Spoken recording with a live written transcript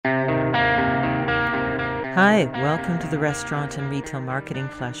Hi, welcome to the Restaurant and Retail Marketing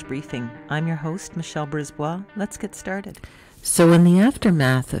Flash Briefing. I'm your host, Michelle Brisbois. Let's get started. So in the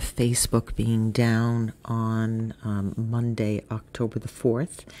aftermath of Facebook being down on Monday, October the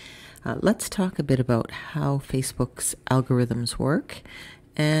 4th, let's talk a bit about how Facebook's algorithms work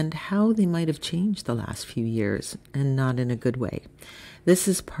and how they might have changed the last few years, and not in a good way. This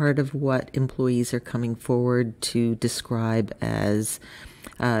is part of what employees are coming forward to describe as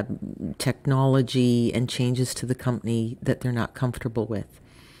technology and changes to the company that they're not comfortable with.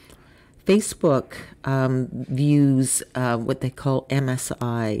 Facebook views what they call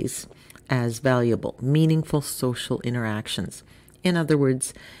MSIs as valuable, meaningful social interactions. In other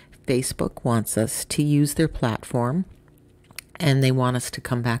words, Facebook wants us to use their platform, and they want us to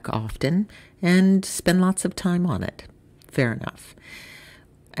come back often and spend lots of time on it. Fair enough.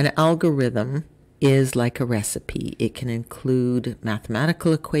 An algorithm is like a recipe. It can include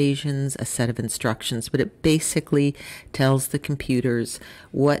mathematical equations, a set of instructions, but it basically tells the computers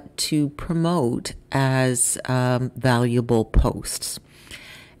what to promote as valuable posts.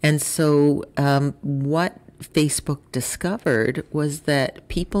 And so what Facebook discovered was that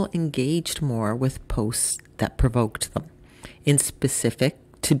people engaged more with posts that provoked them.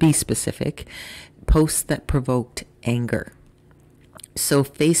 To be specific, posts that provoked anger. So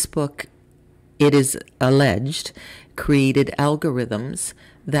Facebook, it is alleged, created algorithms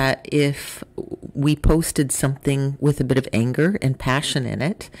that if we posted something with a bit of anger and passion in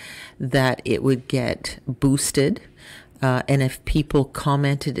it, that it would get boosted. And if people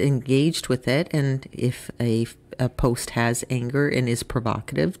commented, engaged with it, and if a post has anger and is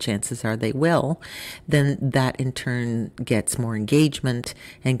provocative, chances are they will, then that in turn gets more engagement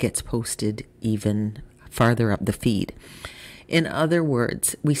and gets posted even farther up the feed. In other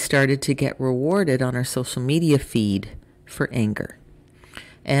words, we started to get rewarded on our social media feed for anger.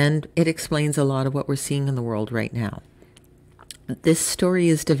 And it explains a lot of what we're seeing in the world right now. This story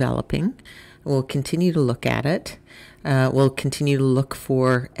is developing. We'll continue to look at it. We'll continue to look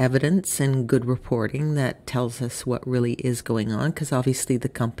for evidence and good reporting that tells us what really is going on, because obviously the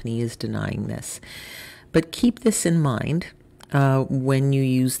company is denying this. But keep this in mind when you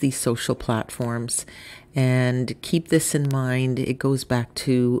use these social platforms. And keep this in mind. It goes back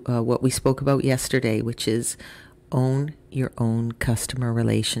to what we spoke about yesterday, which is own your own customer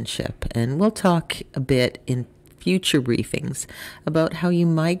relationship. And we'll talk a bit in future briefings about how you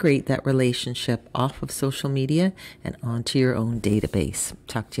migrate that relationship off of social media and onto your own database.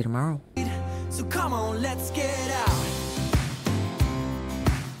 Talk to you tomorrow. So come on, let's get out.